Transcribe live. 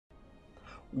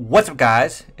What's up,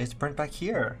 guys? It's Brent back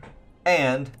here,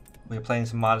 and we're playing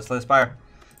some modded Spire.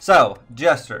 So,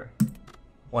 Jester,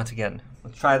 once again,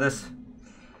 let's try this.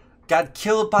 Got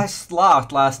killed by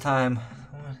Sloth last time.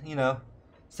 You know,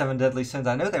 7 deadly sins.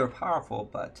 I know they were powerful,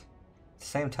 but at the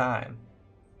same time,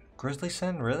 Grizzly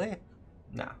Sin, really?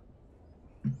 No.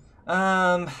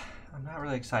 I'm not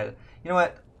really excited. You know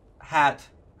what? Hat,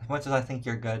 as much as I think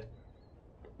you're good,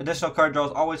 additional card draw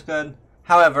is always good.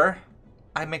 However,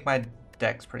 I make my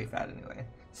deck's pretty fat anyway.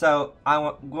 So I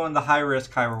want going the high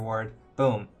risk, high reward.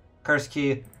 Boom. Curse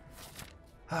key.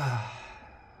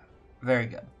 Very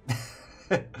good.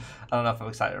 I don't know if I'm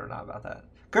excited or not about that.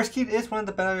 Curse key is one of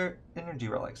the better energy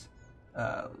relics.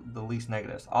 The least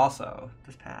negatives. Also,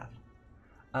 this path.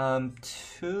 2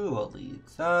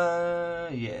 elites.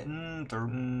 Yeah,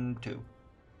 2.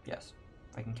 Yes,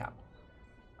 if I can count.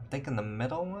 I'm thinking the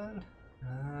middle one.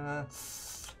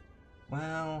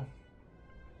 Well.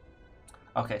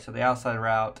 Okay, so the outside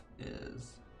route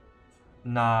is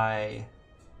not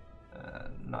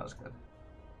as good.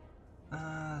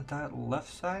 That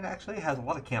left side actually has a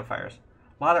lot of campfires.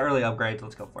 A lot of early upgrades.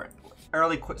 Let's go for it.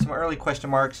 Some early question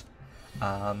marks.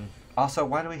 Also,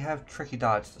 why do we have tricky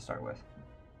dodge to start with?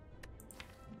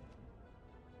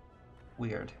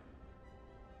 Weird.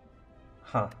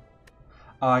 Huh.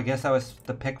 Oh, I guess that was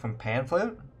the pick from Pan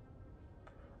Flute?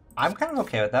 I'm kind of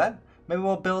okay with that. Maybe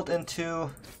we'll build into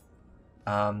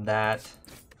the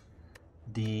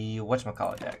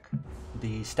whatchamacallit deck.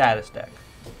 The status deck.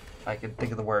 I can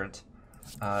think of the words.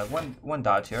 One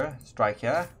dodge here. Strike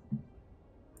here.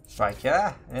 Strike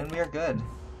here. And we are good.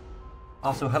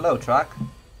 Also, hello, truck.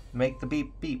 Make the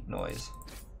beep beep noise.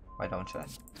 Why don't you?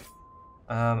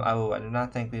 Oh, I do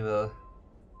not think we will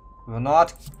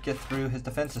not get through his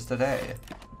defenses today.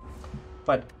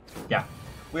 But, yeah.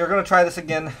 We are going to try this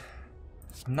again.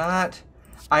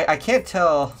 I can't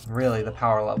tell, really, the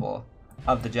power level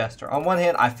of the Jester. On one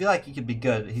hand, I feel like he could be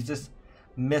good. He's just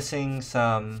missing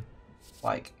some,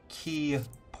 like, key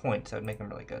points that would make him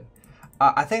really good.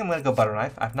 I think I'm going to go Butter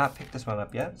Knife. I've not picked this one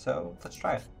up yet, so let's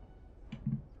try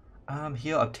it.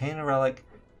 Heal, obtain a relic,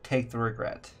 take the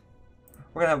regret.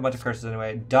 We're going to have a bunch of curses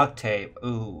anyway. Duct tape.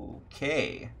 Ooh,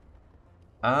 okay.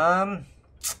 Well,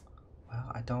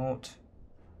 I don't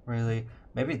really...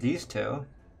 Maybe these two.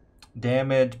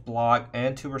 Damage, block,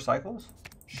 and 2 recycles?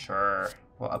 Sure.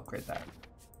 We'll upgrade that.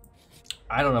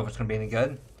 I don't know if it's going to be any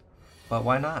good, but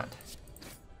why not?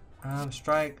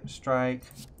 Strike, strike,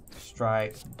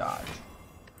 strike, dodge.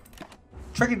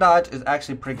 Tricky dodge is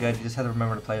actually pretty good. You just have to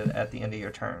remember to play it at the end of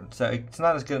your turn. So it's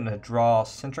not as good in a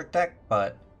draw-centric deck,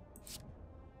 but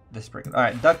this is pretty good.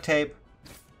 Alright, duct tape.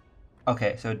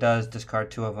 Okay, so it does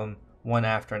discard 2 of them, one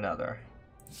after another.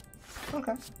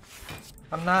 Okay.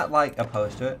 I'm not, like,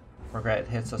 opposed to it. Regret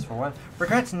hits us for 1.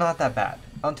 Regret's not that bad.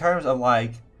 In terms of,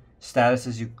 like,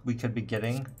 statuses we could be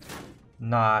getting,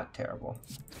 not terrible.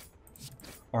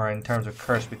 Or in terms of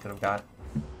curse we could have got.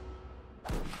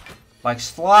 Like,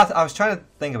 Sloth, I was trying to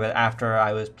think of it after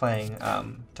I was playing,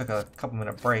 took a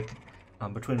couple-minute break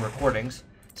between recordings,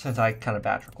 since I kind of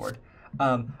batch record.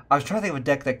 I was trying to think of a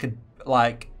deck that could,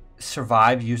 like,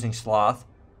 survive using Sloth,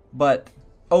 but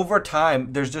over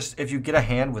time, there's just, if you get a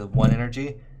hand with 1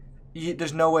 energy,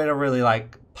 there's no way to really,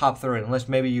 like, pop through it, unless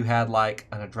maybe you had, like,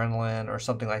 an Adrenaline or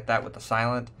something like that with the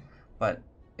Silent, but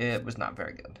it was not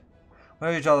very good.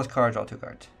 Whenever you draw this card, draw 2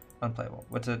 cards. Unplayable.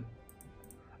 What's it?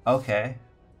 Okay.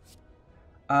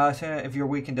 So if you're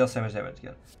weak and deal same as damage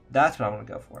again. That's what I'm going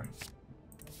to go for.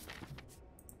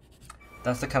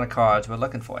 That's the kind of cards we're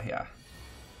looking for here.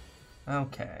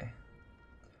 Okay.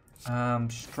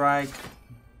 Strike.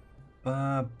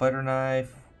 Butter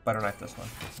knife this one.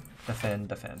 Defend.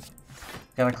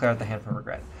 Gotta clear out the hand from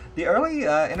regret. The early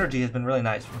energy has been really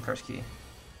nice from Curse Key.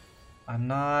 I'm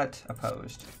not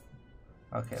opposed.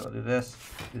 Okay, we'll do this,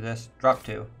 drop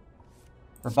 2.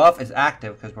 Rebuff is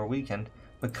active because we're weakened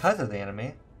because of the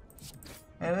enemy.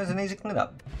 And it's an easy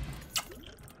cleanup.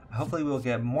 Hopefully we'll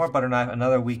get more butter knife,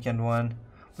 another weakened one.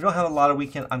 We don't have a lot of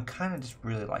weakened. I'm kind of just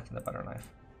really liking the butter knife.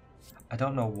 I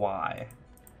don't know why.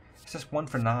 It's just 1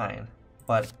 for 9,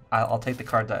 but I'll take the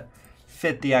card that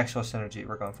fit the actual synergy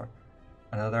we're going for.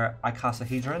 Another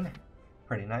icosahedron,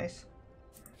 pretty nice.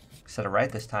 Set it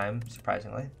right this time,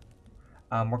 surprisingly.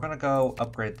 We're gonna go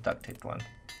upgrade the duct taped one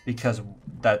because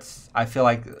I feel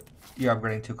like you're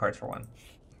upgrading 2 cards for 1,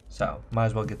 so might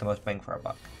as well get the most bang for our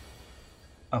buck.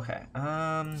 Okay.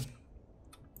 I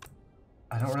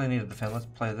don't really need to defend. Let's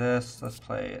play this. Let's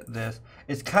play this.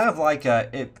 It's kind of like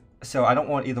so I don't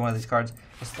want either one of these cards.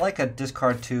 It's like a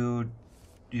discard 2,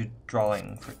 you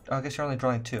drawing. I guess you're only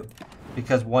drawing 2.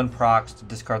 Because 1 procs to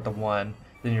discard the 1,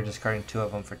 then you're discarding 2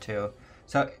 of them for 2.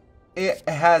 So it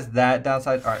has that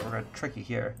downside. Alright, we're going to tricky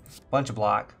here. Bunch of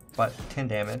block, but 10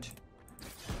 damage.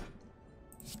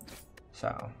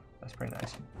 So, that's pretty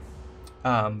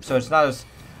nice. So it's not as...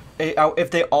 If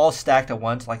they all stacked at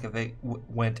once, like if they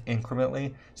went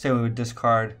incrementally, say we would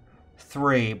discard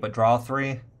 3 but draw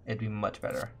 3, it'd be much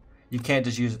better. You can't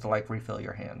just use it to like refill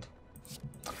your hand.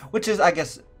 Which is, I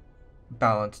guess,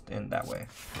 balanced in that way.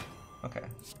 Okay.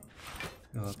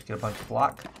 We'll have to get a bunch of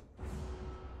block.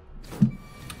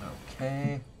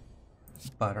 Okay.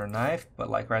 Butter knife,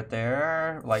 but like right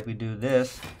there, like we do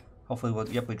this, hopefully we'll,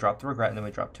 yep, we drop the regret and then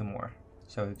we drop 2 more.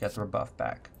 So we get the rebuff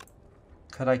back.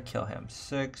 Could I kill him?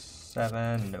 6,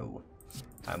 7, no.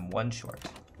 I'm 1 short.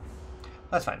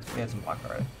 That's fine, we had some block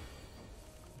already.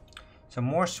 So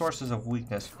more sources of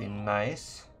weakness would be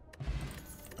nice.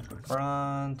 Liquid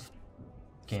bronze.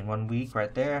 Gain 1 weak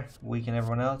right there. Weaken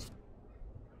everyone else.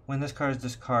 When this card is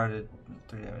discarded,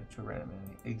 3 damage to random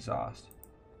enemy. Exhaust.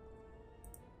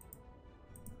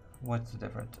 What's the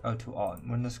difference? Oh, to all.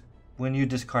 When you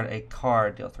discard a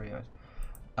card, deal 3 damage.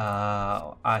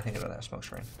 I think I'd rather have smoke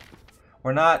screen.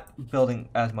 We're not building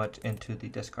as much into the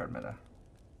discard meta.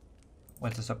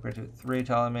 What's this upgrade to? 3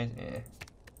 damage?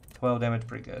 12 damage,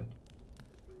 pretty good.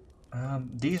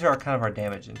 These are kind of our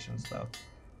damage engines, though.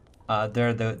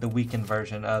 They're the weakened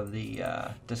version of the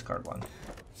discard one.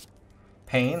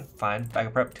 Pain, fine.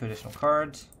 Backup prep, 2 additional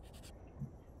cards.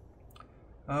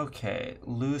 Okay,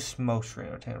 lose smoke screen,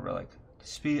 retain a relic.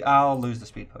 Speed, I'll lose the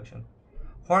speed potion.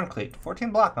 Horn cleat,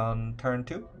 14 block on turn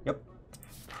 2. Yep,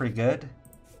 pretty good.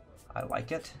 I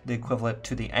like it. The equivalent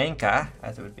to the Anka,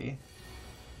 as it would be.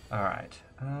 All right.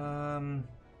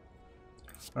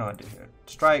 What do I want to do here?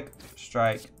 Strike,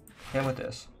 strike. Hit him with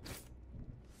this.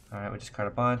 All right, we just cut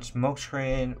a bunch. Smoke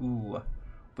screen. Ooh,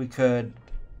 we could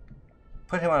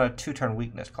put him on a 2-turn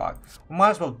weakness clock. We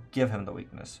might as well give him the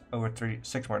weakness over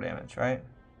 6 more damage, right?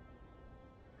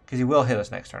 Because he will hit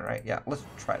us next turn, right? Yeah, let's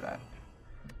try that.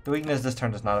 The weakness this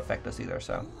turn does not affect us either,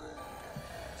 so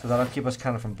that'll keep us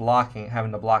kind of from blocking,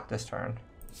 having to block this turn.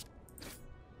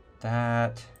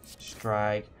 That,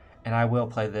 strike, and I will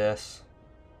play this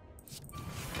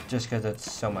just because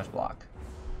it's so much block.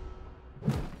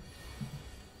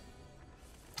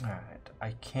 Alright,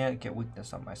 I can't get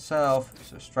weakness on myself,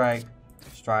 so strike,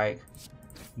 strike,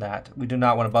 that. We do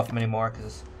not want to buff him anymore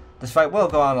because this fight will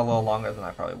go on a little longer than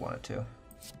I probably wanted to.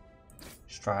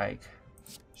 Strike,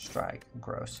 strike,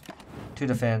 gross. 2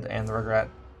 defend and the regret.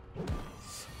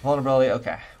 Vulnerability,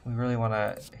 okay. We really want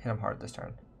to hit him hard this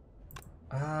turn.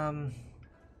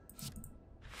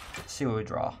 Let's see what we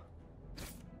draw.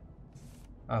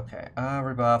 Okay,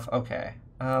 rebuff, okay.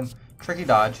 Tricky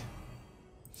dodge.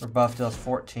 Rebuff deals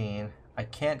 14. I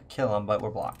can't kill him, but we're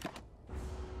blocked.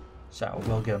 So,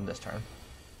 we'll get him this turn.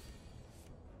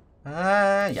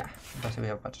 Yeah. Let's see, we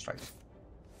have a bunch of strikes.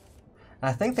 And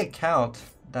I think they count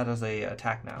that as a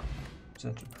attack now.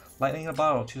 Lightning in a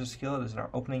bottle. Choose a skill that is in our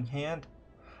opening hand.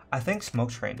 I think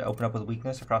smoke screen to open up with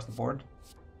weakness across the board.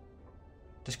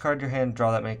 Discard your hand,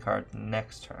 draw that many cards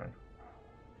next turn.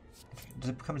 Does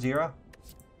it become 0?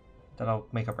 Then I'll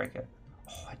make or break it.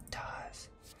 Oh, it does.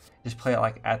 Just play it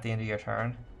like at the end of your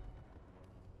turn.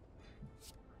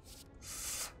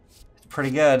 It's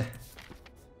pretty good.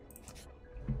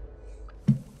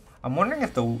 I'm wondering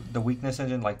if the weakness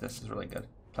engine like this is really good.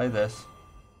 Play this.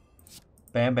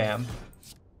 Bam, bam.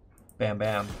 Bam,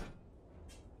 bam.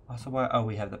 Also, why? Oh,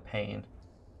 we have the pain.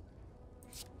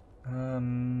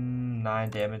 9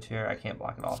 damage here. I can't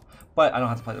block it all. But I don't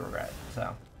have to play the regret.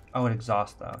 So, I would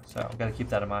exhaust though. So, I've got to keep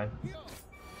that in mind.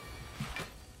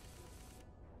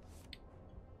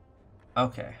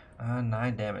 Okay.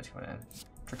 9 damage coming in.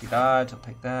 Tricky dodge. I'll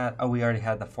take that. Oh, we already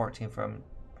had the 14 from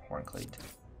Horn Cleat.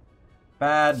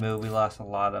 Bad move. We lost a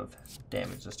lot of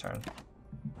damage this turn.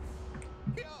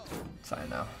 It's fine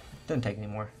now. Didn't take any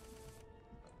more.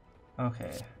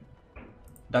 Okay.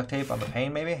 Duct tape on the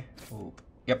pain, maybe? Ooh.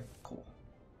 Yep, cool.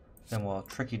 Then we'll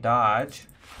tricky dodge.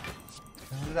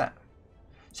 And we'll do that.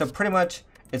 So pretty much,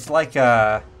 it's like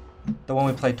the one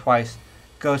we played twice.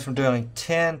 Goes from dealing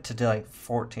 10 to dealing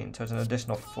 14. So it's an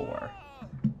additional 4.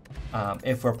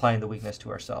 If we're applying the weakness to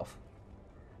ourselves.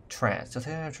 Trance. Just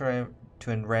hit to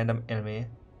a random enemy.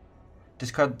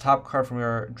 Discard the top card from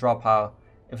your draw pile.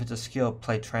 If it's a skill,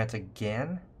 play trance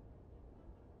again.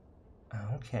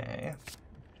 Okay.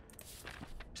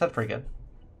 So that's pretty good.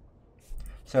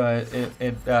 So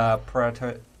it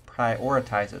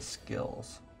prioritizes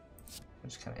skills,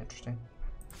 which is kind of interesting.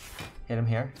 Hit him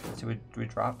here. Let's see what we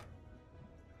drop.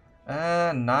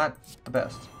 Not the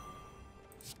best.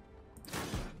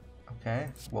 Okay,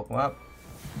 woke him up.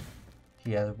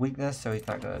 He has a weakness, so he's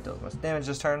not going to deal as much damage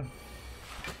this turn.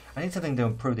 I need something to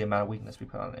improve the amount of weakness we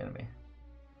put on an enemy.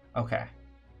 Okay.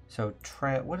 So,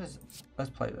 what is... Let's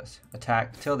play this.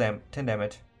 Attack, 10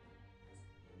 damage.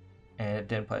 And it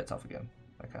didn't play itself again.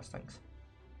 That kind of stinks.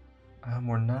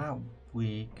 We're not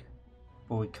weak.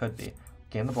 But we could be.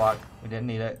 Gain the block. We didn't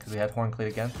need it because we had Horn Cleat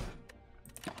again.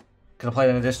 Could have played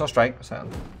an additional strike. So,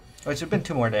 which would have been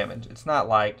 2 more damage. It's not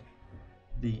like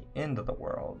the end of the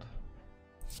world.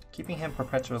 Keeping him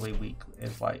perpetually weak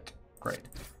is like great.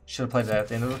 Should have played that at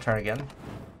the end of the turn again.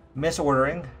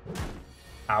 Misordering.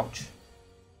 Ouch.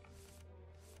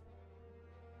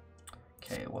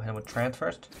 Okay, we'll hit him with trance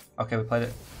first. Okay, we played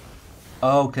it.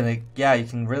 Oh, can it? Yeah, you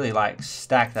can really like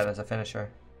stack that as a finisher.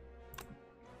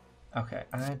 Okay,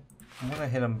 I want to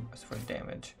hit him for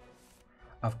damage.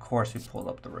 Of course, we pulled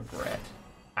up the regret.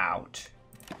 Ouch.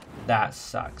 That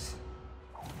sucks.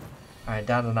 All right,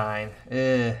 down to 9.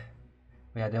 Ugh.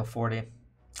 We got deal 40. I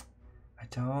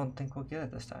don't think we'll get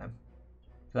it this time.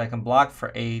 Because I can block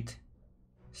for 8.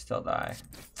 Still die.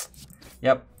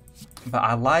 Yep. But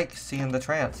I like seeing the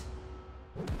trance.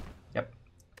 Yep.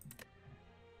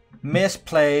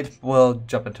 Misplayed. We'll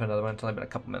jump into another one. It's only been a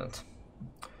couple minutes.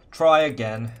 Try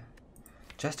again.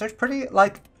 Jester's pretty,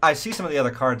 like, I see some of the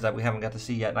other cards that we haven't got to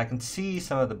see yet. And I can see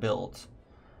some of the builds.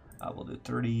 We'll do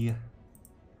 30.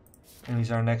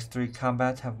 Enemies our next 3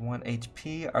 combats have 1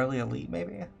 HP. Early elite,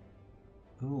 maybe?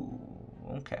 Ooh,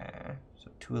 okay.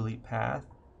 So 2 elite path,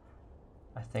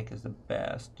 I think, is the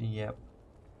best. Yep.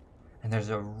 And there's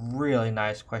a really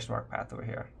nice question mark path over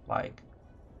here. Like,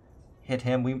 hit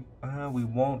him. We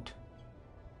won't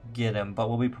get him, but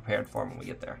we'll be prepared for him when we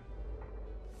get there.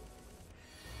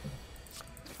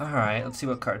 Alright, let's see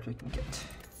what cards we can get.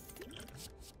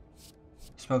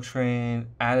 Smoke screen,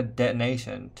 added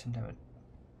detonation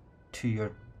to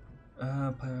your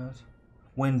players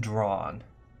when drawn.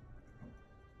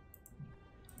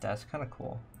 That's kind of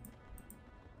cool.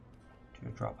 To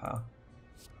your draw pile.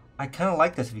 I kind of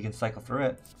like this if you can cycle through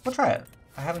it. We'll try it.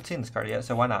 I haven't seen this card yet,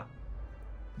 so why not?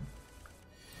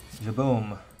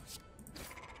 Zaboom.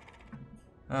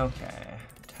 Okay.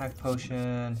 Attack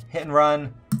potion. Hit and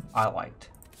run. I liked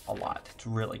a lot. It's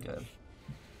really good.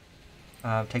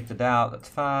 Take the doubt. That's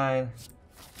fine.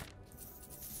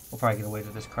 We'll probably get away to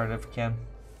discard it if we can.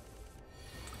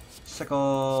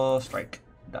 Sickle strike.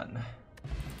 Done.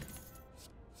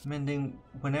 Mending.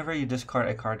 Whenever you discard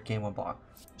a card, gain 1 block.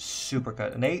 Super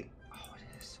good. An 8? Oh,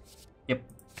 it is. Yep.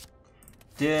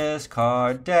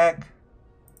 Discard deck.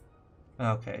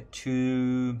 Okay.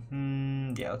 2.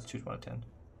 Yeah, let's choose 1 of 10.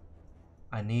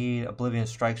 I need Oblivion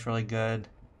Strike's really good.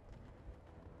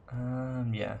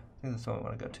 Yeah. I think that's the one we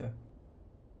want to go to.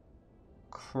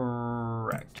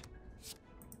 Correct.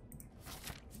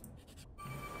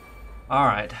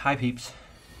 Alright, hi peeps.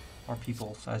 Or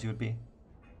peoples, as you would be.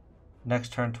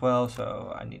 Next turn 12,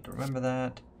 so I need to remember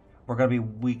that. We're going to be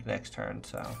weak next turn,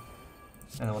 so...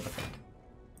 And then we'll defend.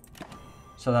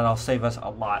 So that'll save us a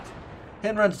lot. Hit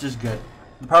and run's just good.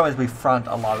 The problem is we front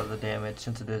a lot of the damage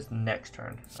since it is next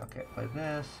turn. Okay, play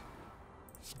this.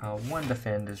 1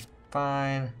 defend is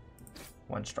fine.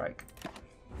 1 strike.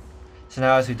 So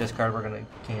now as we discard, we're going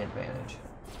to gain advantage.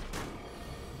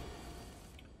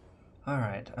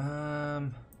 Alright, I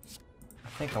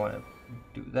think I want to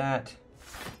do that.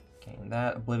 Gain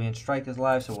that. Oblivion Strike is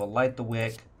live, so we'll light the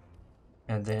wick.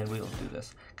 And then we'll do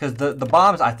this. Because the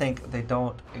bombs, I think, they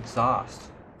don't exhaust.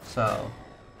 So,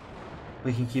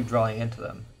 we can keep drawing into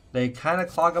them. They kind of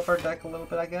clog up our deck a little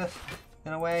bit, I guess,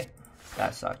 in a way.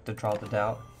 That sucked, to draw the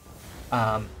doubt.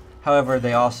 However,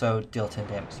 they also deal 10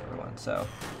 damage to everyone. So,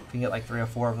 if you can get like 3 or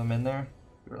 4 of them in there,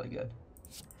 it'd be really good.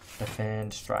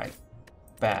 Defend, strike.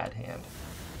 Bad hand.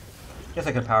 Guess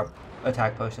I could power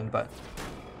attack potion, but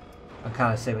I'm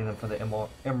kind of saving them for the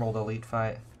Emerald Elite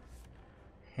fight.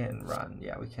 Hit and run.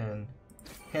 Yeah, we can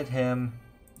hit him.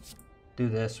 Do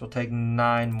this. We'll take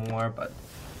 9 more, but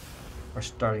we're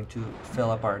starting to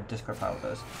fill up our discard pile with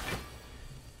those.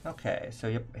 Okay, so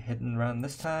yep, hit and run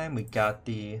this time. We got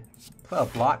the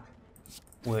 12 block,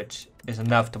 which is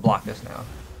enough to block us now.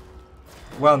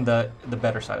 We're on the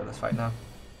better side of this fight now.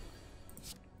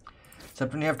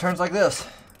 Except when you have turns like this.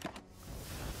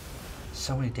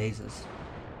 So many dazes.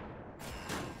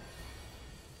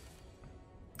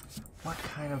 What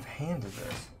kind of hand is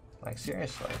this? Like,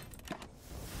 seriously.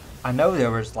 I know there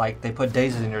was, like, they put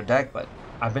dazes in your deck, but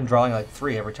I've been drawing, like,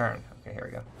 3 every turn. Okay, here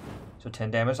we go. So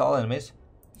 10 damage to all enemies.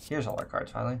 Here's all our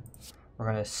cards, finally. We're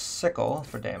going to sickle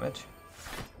for damage.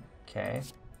 Okay.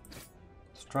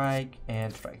 Strike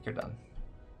and strike. You're done.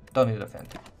 Don't need to defend.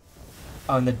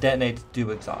 Oh, and the detonates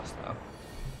do exhaust, though.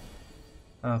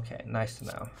 Okay, nice to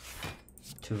know.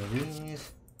 2 of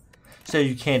these. So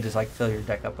you can't just, like, fill your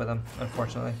deck up with them,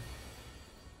 unfortunately.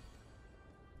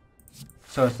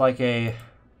 So it's like a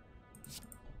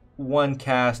 1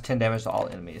 cast, 10 damage to all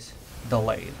enemies.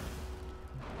 Delayed.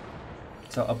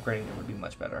 So upgrading it would be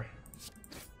much better.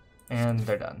 And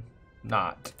they're done.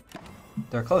 Not.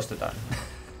 They're close to done.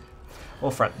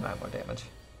 We'll front 9 more damage.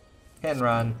 Hit and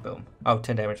run. Boom. Oh,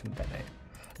 10 damage from the detonate.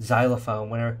 Xylophone.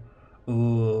 Whenever.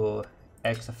 Ooh.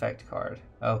 X effect card.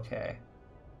 Okay.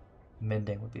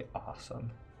 Mending would be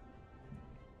awesome.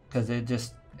 Because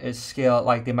it's scale,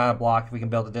 like the amount of block we can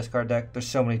build a discard deck. There's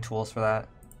so many tools for that.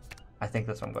 I think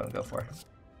that's what I'm going to go for.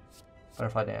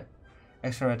 Butterfly Dance.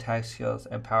 Extra attack skills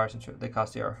and powers, they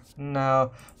cost 0.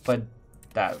 No, but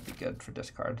that would be good for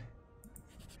discard.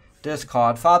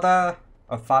 Discard father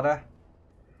or fodder.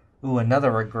 Ooh, another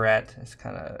regret. It's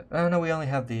kind of. Oh no, we only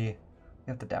have the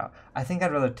doubt. I think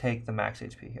I'd rather take the max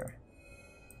HP here.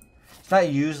 It's not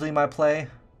usually my play.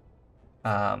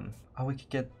 Oh, we could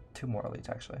get 2 more elites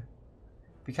actually.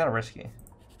 Be kind of risky.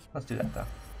 Let's do that though.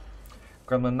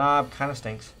 Gremlin Knob kind of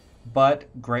stinks, but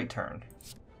great turn.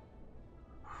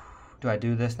 Do I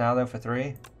do this now though for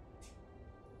 3?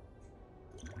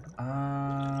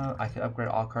 I could upgrade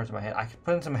all cards in my hand. I could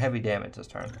put in some heavy damage this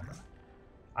turn.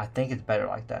 I think it's better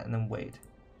like that, and then wait.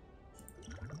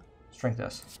 Strength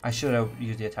this. I should have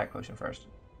used the attack potion first.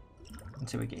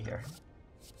 Let's see what we get here.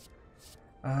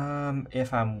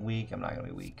 If I'm weak, I'm not gonna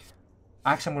be weak.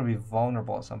 Actually, I'm gonna be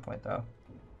vulnerable at some point though.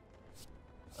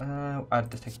 I'll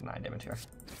just take the 9 damage here,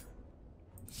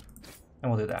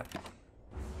 and we'll do that.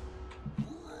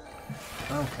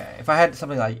 Okay, if I had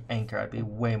something like Anchor, I'd be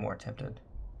way more tempted.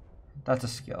 That's a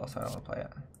skill, so I don't want to play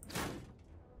it.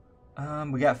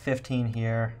 We got 15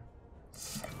 here.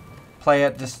 Play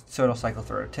it just so it'll cycle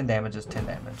through. 10 damage is 10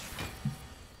 damage.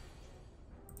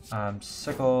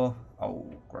 Sickle. Oh,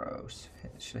 gross.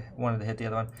 Wanted to hit the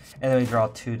other one. And then we draw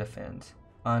 2 defends.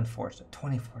 Unfortunate.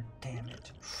 24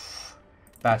 damage.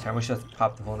 Bad turn. We should have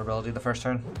popped the vulnerability the first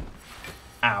turn.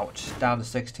 Ouch. Down to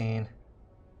 16.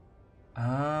 Could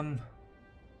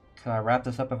I wrap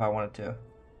this up if I wanted to?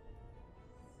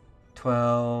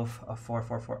 12, a 4,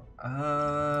 4, 4.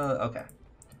 Okay.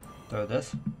 Throw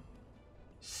this.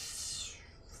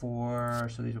 4,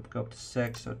 so these would go up to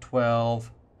 6, so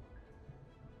 12.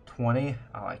 20.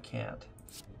 Oh, I can't.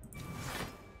 Am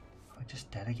I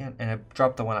just dead again? And it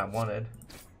dropped the one I wanted.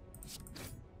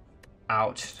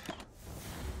 Ouch.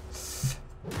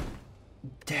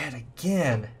 Dead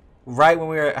again. Right when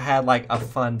we had like a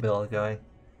fun build going.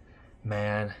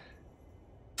 Man.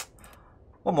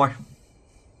 One more.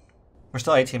 We're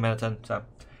still 18 minutes in, so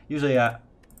usually I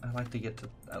like to get to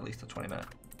at least a 20-minute.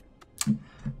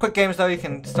 Quick games though, you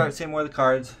can start seeing more of the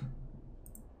cards.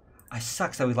 I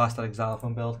sucks that we lost that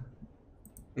Xylophone build.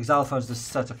 Xylophone is just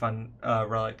such a fun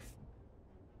relic.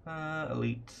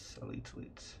 Elites.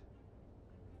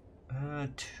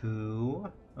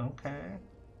 2. Okay.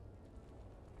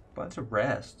 Bunch of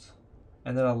rests.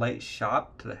 And then a late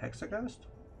shop to the Hexaghost?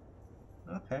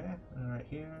 Okay, right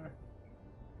here.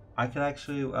 I could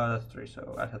actually, that's 3,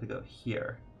 so I'd have to go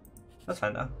here. That's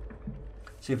fine though.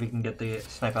 See if we can get the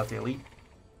snipe out the elite.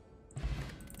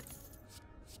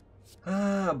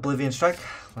 Oblivion Strike.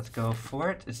 Let's go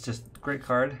for it. It's just a great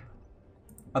card.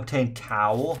 Obtain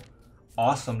Towel.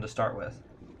 Awesome to start with.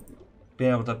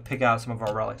 Being able to pick out some of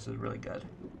our relics is really good.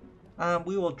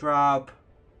 We will drop.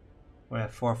 We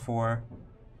have 4/4.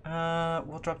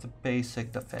 We'll drop the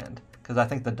basic defend because I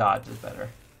think the dodge is better.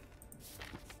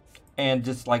 And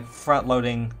just like front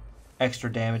loading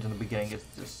extra damage in the beginning is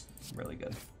just really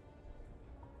good.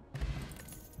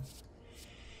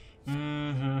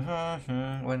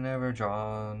 Whenever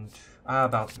drawn.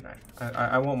 Bouncing knife.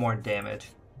 I want more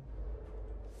damage.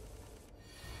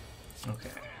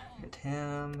 Okay. Hit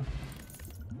him.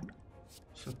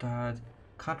 So dodge.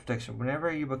 Contradiction.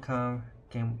 Whenever you become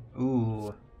game.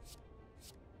 Ooh.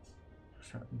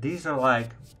 These are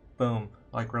like boom.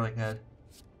 Like really good.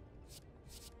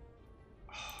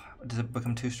 Does it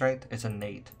become 2 strength? It's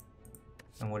innate.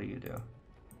 And what do?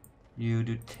 You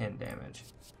do 10 damage.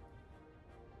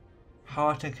 How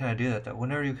often can I do that though?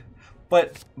 Whenever you...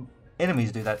 But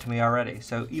enemies do that to me already.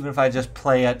 So even if I just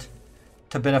play it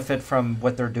to benefit from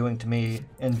what they're doing to me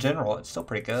in general, it's still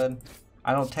pretty good.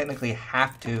 I don't technically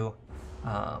have to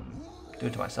do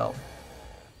it to myself.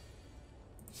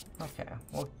 Okay,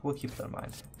 we'll keep that in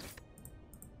mind.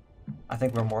 I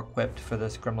think we're more equipped for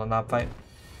this Gremlin Knob fight.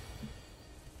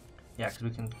 Yeah, because we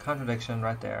can Contradiction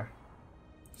right there.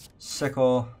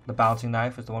 Sickle, the Bouncing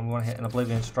Knife is the one we want to hit. An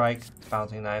Oblivion Strike,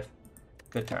 Bouncing Knife.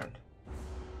 Good turn.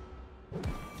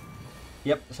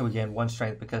 Yep, so we gained 1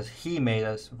 strength because he made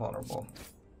us vulnerable.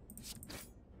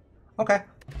 Okay,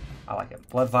 I like it.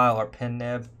 Blood Vial or Pin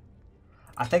Nib.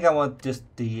 I think I want just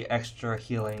the extra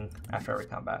healing after every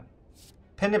combat.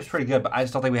 Pendant's pretty good, but I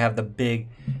just don't think we have the big,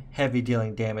 heavy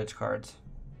dealing damage cards.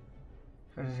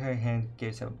 Hand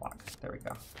gave 7 blocks. There we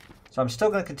go. So I'm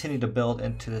still going to continue to build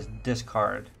into this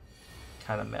discard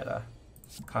kind of meta.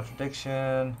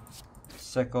 Contradiction,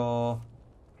 sickle,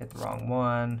 hit the wrong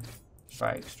one,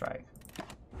 strike, strike.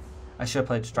 I should have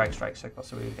played strike, strike, sickle,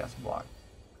 so we got some block.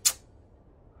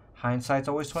 Hindsight's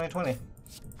always 20/20.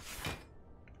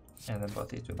 And then both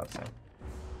these do about the same.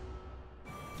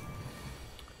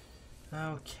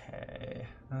 Okay.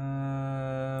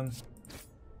 Let's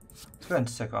go ahead and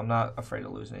sickle. I'm not afraid to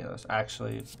lose any of those.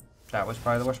 Actually, that was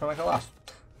probably the worst one I could have lost.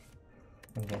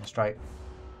 And gain a strike.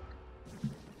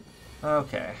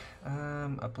 Okay.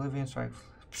 Oblivion strike.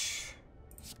 Psh,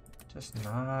 just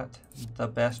not the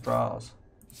best draws.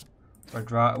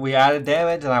 We added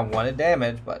damage, and I wanted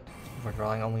damage, but we're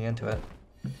drawing only into it.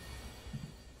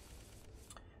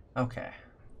 Okay.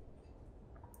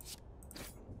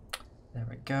 There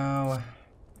we go.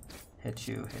 Hit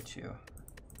you, hit you.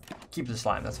 Keep the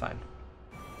slime, that's fine.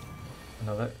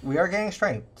 Another. We are gaining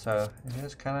strength, so it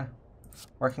is kind of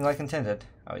working like intended.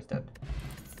 Oh, he's dead.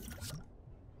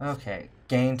 Okay,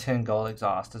 gain 10 gold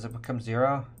exhaust. Does it become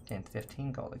 0? Gain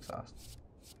 15 gold exhaust.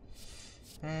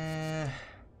 It's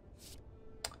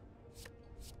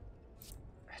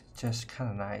just kind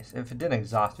of nice. If it didn't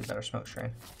exhaust, we better smoke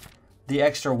screen. The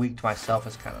extra weak to myself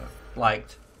is kind of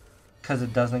liked. Because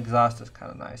it doesn't exhaust, it's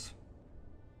kind of nice.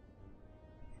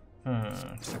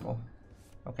 Sickle.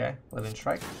 Okay, living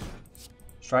strike.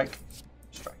 Strike.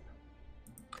 Strike.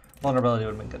 Vulnerability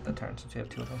would have been good that turn since we have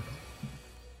 2 of them.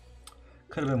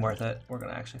 Could have been worth it. We're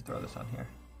going to actually throw this on here.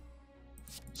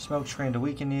 Smoke screen to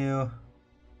weaken you.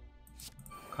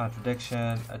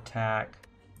 Contradiction. Attack.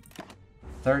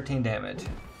 13 damage.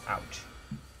 Ouch.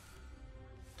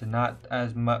 Did not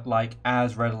as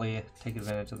readily take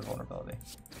advantage of the vulnerability.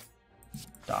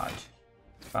 Dodge.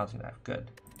 Bouncing knife. Good.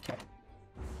 Okay.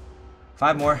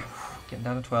 5 more. Getting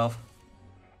down to 12.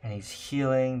 And he's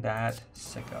healing that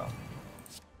sicko.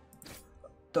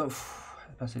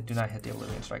 I say do not hit the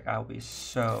Oblivion Strike. I'll be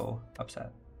so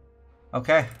upset.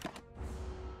 Okay.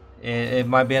 It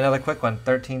might be another quick one.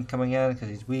 13 coming in because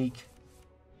he's weak.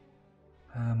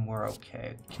 We're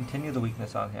okay. Continue the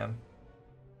weakness on him.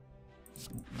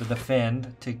 The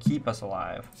defend to keep us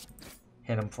alive.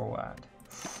 Hit him for what?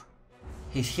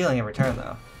 He's healing every turn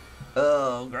though.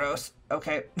 Oh, gross.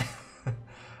 Okay.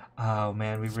 Oh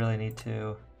man, we really need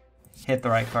to hit the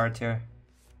right cards here.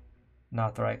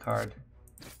 Not the right card.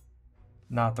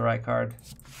 Not the right card.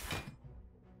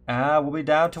 We'll be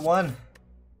down to 1.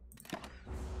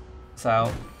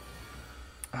 So,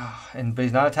 but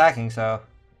he's not attacking, so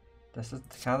this is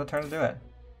kind of the turn to do it.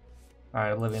 All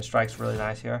right, Oblivion Strike's really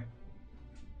nice here.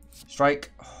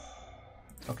 Strike.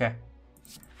 Okay.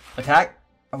 Attack.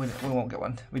 Oh, we won't get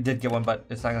one. We did get one, but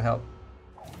it's not gonna help.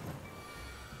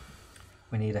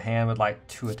 We need a hand with like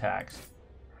 2 attacks.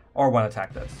 Or 1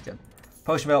 attack, that's good.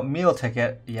 Potion belt, meal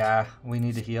ticket. Yeah, we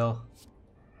need to heal.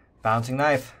 Bouncing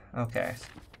knife. Okay.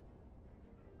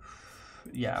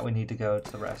 Yeah, we need to go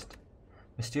to the rest.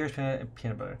 Mysterious peanut and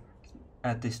peanut butter.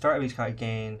 At the start of each card,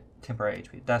 gain temporary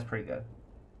HP. That's pretty good.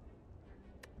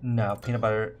 No, peanut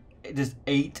butter. Just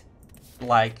 8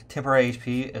 like temporary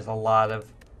HP is a lot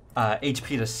of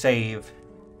HP to save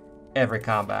every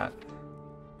combat.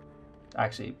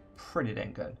 Actually, pretty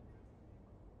dang good.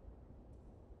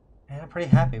 And I'm pretty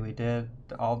happy we did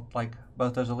all like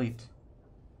both those elites.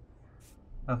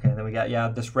 Okay, then we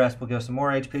got this rest will give us some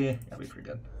more HP. That'll be pretty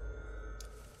good.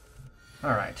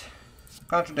 All right,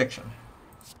 contradiction,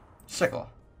 sickle,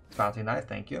 bouncing knife.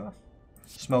 Thank you.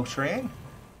 Smoke screen,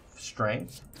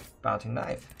 strength, bouncing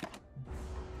knife.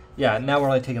 Yeah, now we're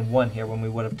only taking 1 here when we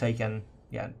would have taken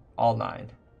all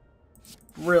 9.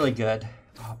 Really good.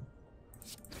 Oh,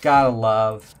 gotta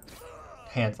love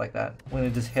hands like that when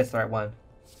it just hits the right one.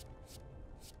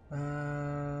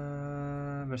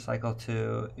 Recycle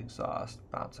to exhaust,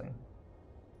 bouncing.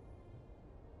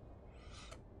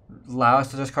 Allow us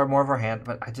to discard more of our hand,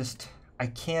 but I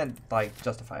can't like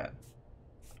justify it.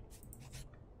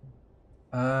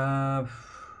 Do I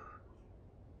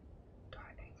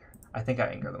anger? I think I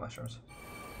anger the mushrooms.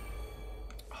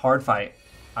 Hard fight.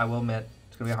 I will admit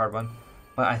it's gonna be a hard one,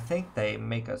 but I think they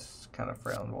make us kind of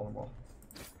frail and vulnerable.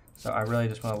 So I really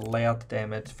just want to lay out the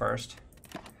damage first.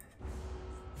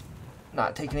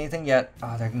 Not taking anything yet.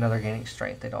 Oh, they're gaining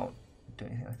strength. They don't do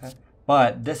anything like that.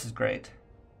 But this is great.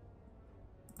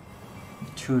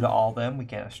 2 to all them. We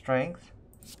gain a strength.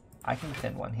 I can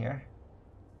defend 1 here.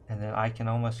 And then I can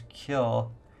almost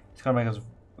kill. It's going to make us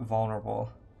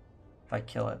vulnerable if I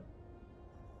kill it.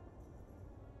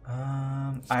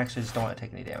 I actually just don't want to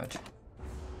take any damage.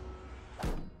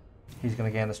 He's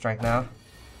going to gain the strength now.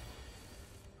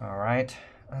 Alright.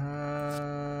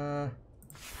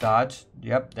 Dodge.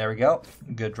 Yep, there we go.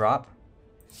 Good drop.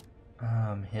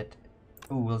 Hit.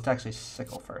 Ooh, let's actually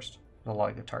sickle first. There's a lot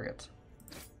of good targets.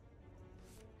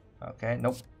 Okay,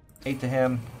 nope. 8 to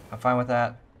him. I'm fine with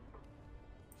that.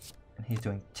 And he's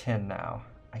doing 10 now.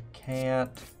 I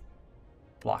can't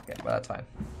block it, but that's fine.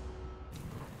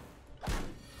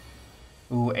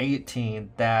 Ooh,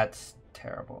 18. That's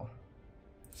terrible.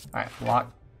 Alright,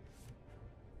 block.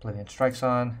 Oblivion Strikes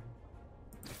on.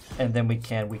 And then we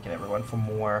can weaken everyone for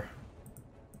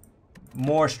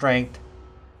more strength.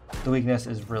 The weakness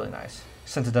is really nice,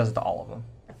 since it does it to all of them.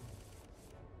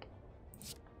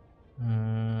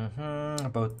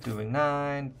 Both doing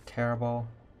 9. Terrible.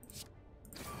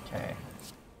 Okay.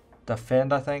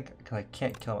 Defend, I think, because I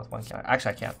can't kill him with one counter.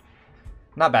 Actually, I can't.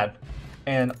 Not bad.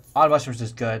 And Odd Mushrooms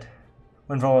is good.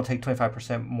 When vulnerable, take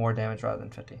 25% more damage rather than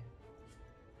 50.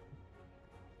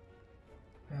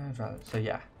 So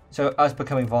yeah. So us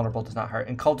becoming vulnerable does not hurt.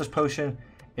 And Cultist Potion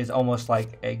is almost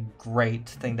like a great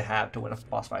thing to have to win a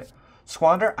boss fight.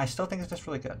 Squander, I still think it's just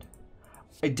really good.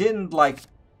 It didn't like...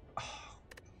 Oh.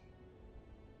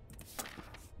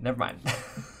 Never mind.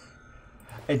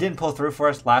 It didn't pull through for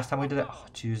us last time we did it. Oh,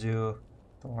 Juzu,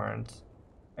 Thorns,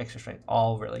 Extra Strength,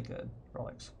 all really good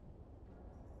relics.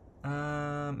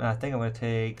 And I think I'm going to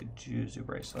take Juzu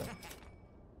Bracelet.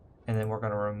 And then we're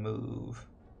going to remove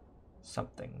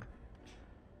something.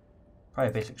 Probably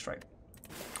a Basic Strike.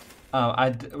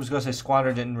 I was going to say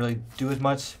Squander didn't really do as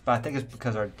much, but I think it's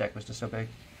because our deck was just so big.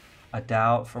 A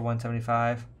Doubt for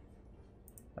 175.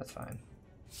 That's fine.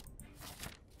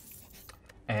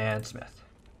 And Smith.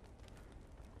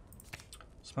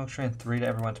 Smoke Screen 3 to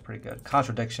everyone's pretty good.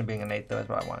 Contradiction being an 8 though is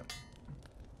what I want.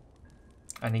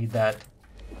 I need that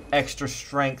extra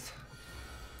strength.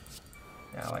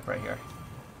 Yeah, like right here.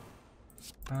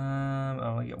 I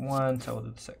only get 1, so we'll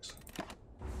do the 6.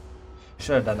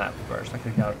 Should have done that first. I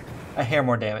could have got a hair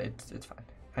more damage. It's fine.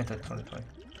 Hindsight 2020.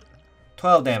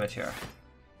 12 damage here.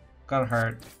 Gonna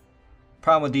hurt.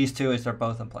 Problem with these two is they're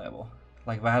both unplayable.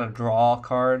 Like if I had a draw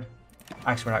card,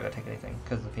 actually we're not gonna take anything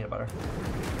because of the peanut butter.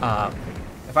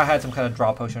 If I had some kind of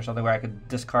draw potion or something where I could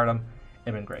discard them,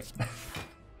 it'd been great.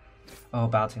 Oh,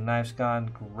 Bouncing Knife's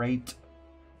gone. Great.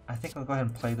 I think I'll go ahead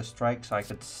and play the strike so I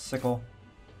could sickle.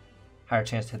 Higher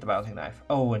chance to hit the Bouncing Knife.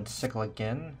 Oh, and sickle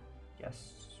again?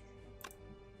 Yes.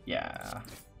 Yeah.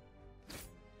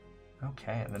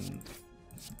 Okay, and then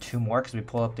 2 more because we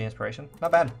pull up the inspiration.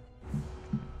 Not bad.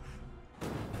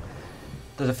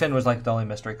 The Defend was like the only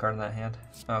mystery card in that hand.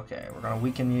 Okay, we're going to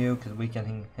weaken you because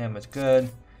weakening him is good.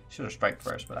 Should have striked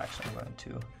first, but actually I'm going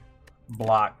to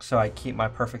block so I keep my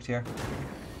perfect here.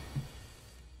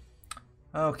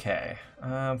 Okay,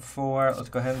 let's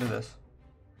go ahead and do this.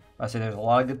 I say there's a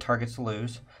lot of good targets to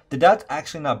lose. The Doubt's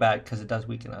actually not bad because it does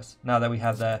weaken us. Now that we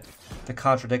have the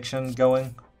contradiction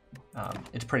going,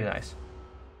 it's pretty nice.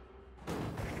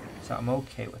 So I'm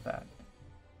okay with that.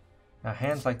 Now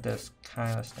hands like this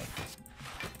kind of stink.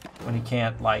 When you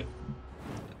can't like,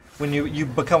 when you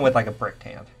become with like a bricked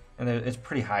hand, and it's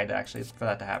pretty high to actually for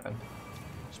that to happen.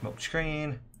 Smoke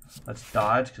Screen. Let's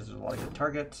dodge because there's a lot of good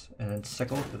targets, and then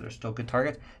sickle because there's still good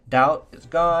targets. Doubt is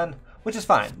gone, which is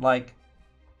fine. Like,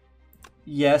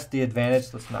 yes, the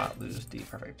advantage. Let's not lose the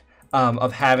perfect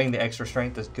of having the extra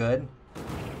strength is good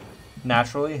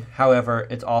naturally. However,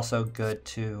 it's also good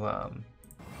to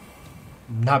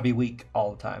not be weak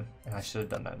all the time. And I should have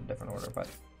done that in a different order, but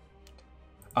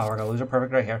we're gonna lose our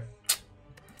perfect right here.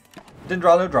 Didn't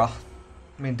draw no draw.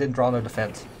 I mean, didn't draw no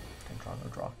defense. Didn't draw no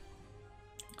draw.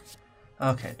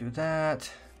 Okay, do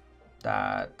that.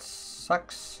 That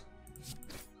sucks.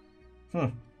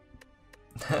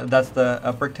 That's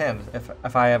the bricked hand,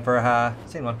 if I ever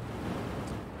seen one.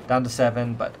 Down to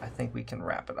 7, but I think we can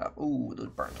wrap it up. Ooh, those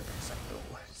burns are gonna suck.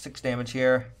 Ooh, 6 damage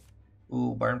here.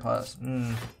 Ooh, burn plus.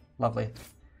 Lovely.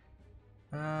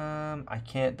 I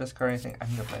can't discard anything. I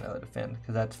need to play another defend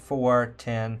because that's 4,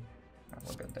 10. Right,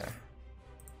 we're good there.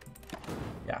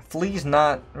 Yeah, Flea's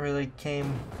not really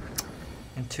came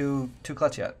in too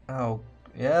clutch yet. Oh,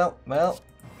 yeah, well,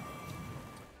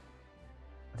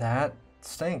 that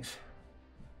stinks.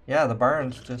 Yeah, the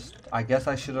burns just, I guess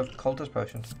I should have Cultist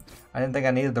Potions. I didn't think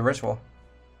I needed the ritual,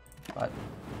 but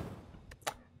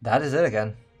that is it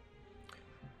again.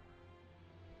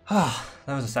 That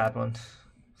was a sad one.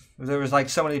 There was like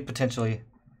so many potentially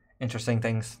interesting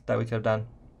things that we could have done.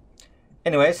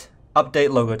 Anyways, update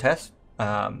logo test.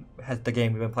 Has the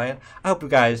game we've been playing. I hope you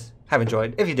guys have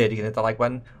enjoyed. If you did, you can hit the like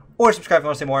button or subscribe if you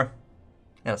want to see more.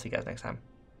 And I'll see you guys next time.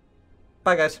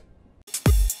 Bye, guys.